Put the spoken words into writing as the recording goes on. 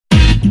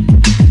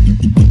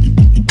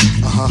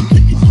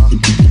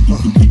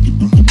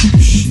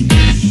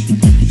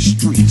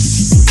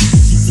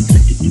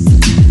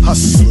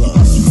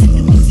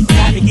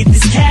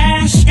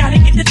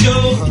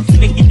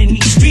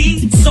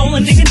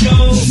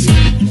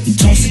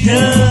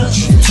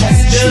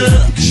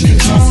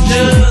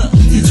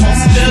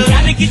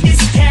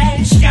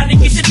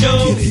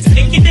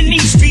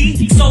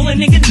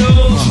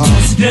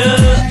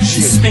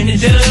spin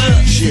it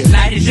up,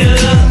 light it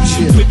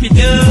up, whip it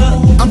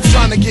up. I'm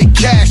trying to get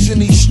cash in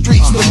these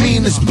streets, the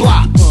meanest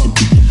blocks.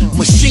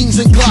 Machines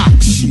and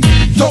Glocks,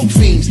 dope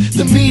fiends,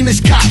 the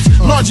meanest cops,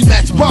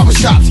 laundromats,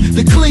 barbershops,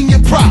 they clean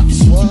your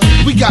props.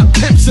 We got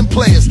pimps and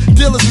players,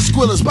 dealers and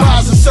squillers,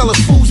 buyers and sellers,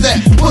 fools that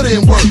put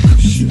in work.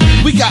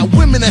 We got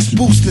women that's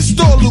boosted,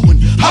 store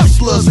looting,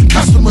 hustlers and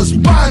customers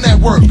buying that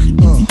work.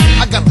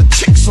 I got the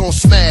chicks on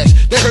smash,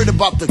 they heard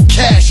about the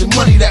cash and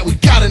money that we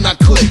got in our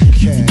clique.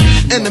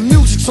 And the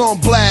music's on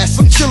blast,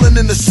 I'm chilling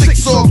in the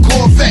 6-or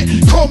Corvette,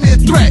 call me a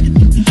threat.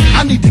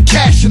 I need the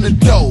cash and the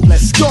dough.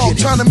 Dog,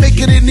 trying to make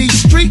it in these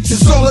streets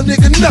is all a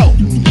nigga know.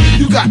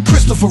 You got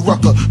Christopher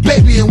Rucker,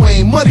 Baby and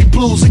Wayne, Muddy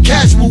Blues and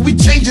Casual, we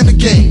changing the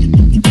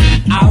game.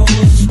 I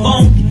was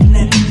born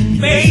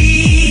and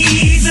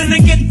raised in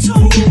the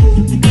ghetto.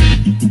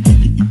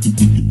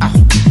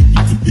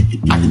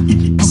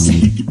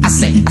 I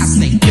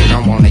say,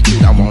 you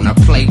don't wanna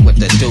play with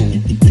the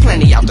dude.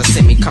 Plenty out to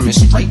send me coming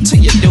straight to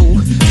your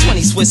dude.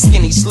 20 Swiss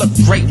skinnies look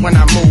great when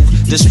I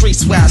move. The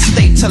streets where I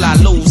stay till I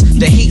lose.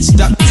 The heat's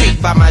duct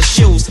taped by my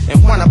shoes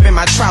and one up in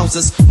my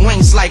trousers.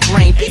 Wings like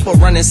rain, people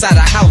run inside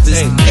of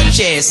houses. Get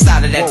your ass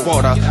out of that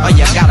water, or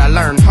you gotta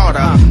learn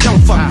harder.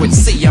 Don't fuck with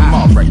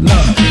CMR.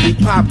 Look, we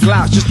pop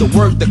glocks just to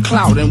work the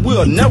clout, and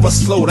we'll never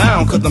slow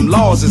down, cause them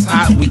laws is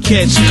hot, we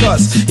catch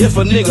cuts. If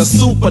a nigga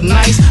super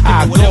nice,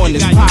 I go in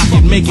his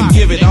pocket, make him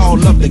give it all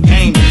up, the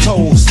game and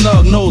told.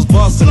 Snug nose,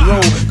 bust and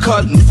roll,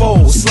 cut and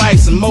fold,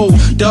 slice and mold,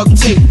 duct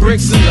tape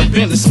bricks in the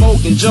Bentley,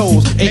 smoking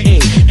Joes.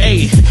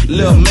 Hey,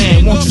 little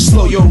man, won't you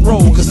slow your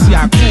roll, cause see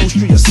how cool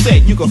street is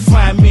set. You can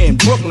find me in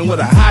Brooklyn with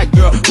a hot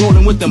girl,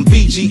 rolling with them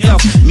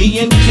BGF, me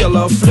and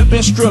Killer,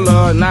 flipping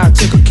Striller, and I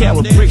take a cab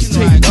with bricks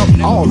taped up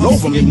all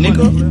over me,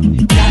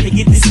 nigga. Gotta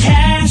get this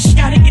cash,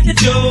 gotta get the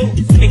dough.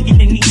 Make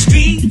it in these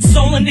streets,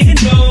 all a nigga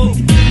know.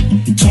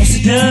 Toss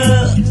it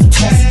up,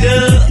 toss it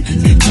up,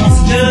 toss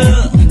it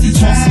up,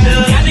 toss it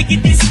up. Gotta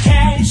get this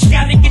cash,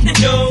 gotta get the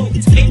dough.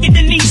 Make it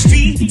in these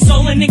streets,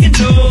 all a nigga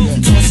know.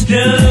 Toss it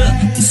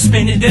up,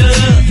 spin it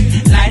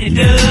up, light it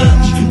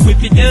up,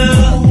 whip it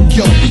up.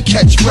 Yo, we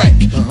catch wreck,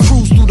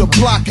 cruise through the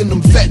block in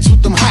them vets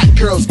with them hot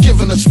girls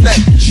giving us neck.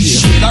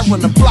 Shit, I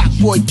run the block,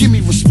 boy, give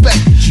me respect.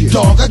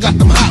 Dog, I got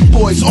them hot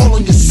boys all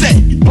on your set.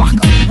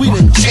 Blocker, we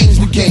done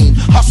changed the game.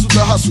 Hustle to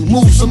hustle,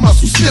 move some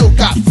muscle, still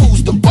got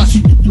fools to bust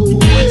you.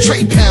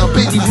 Trade pound,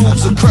 baby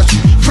rules will crush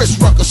you. Chris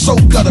Rucker, so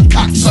gutter,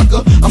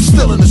 cocksucker, I'm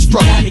still in the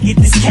struggle. Gotta get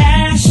this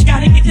cash,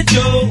 gotta get the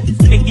dough.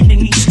 Make it in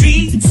these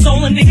streets,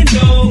 all a nigga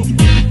know.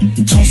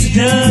 Toss it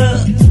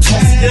up,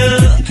 toss it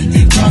up,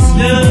 toss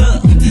it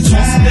up,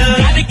 toss it up.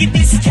 Gotta get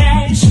this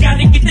cash,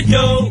 gotta get the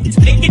dough.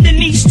 Make it in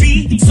these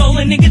streets, all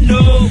a nigga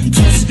know.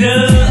 Toss it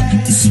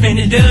up, spin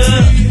it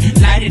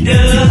up, light it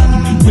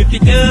up, whip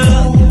it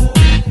up.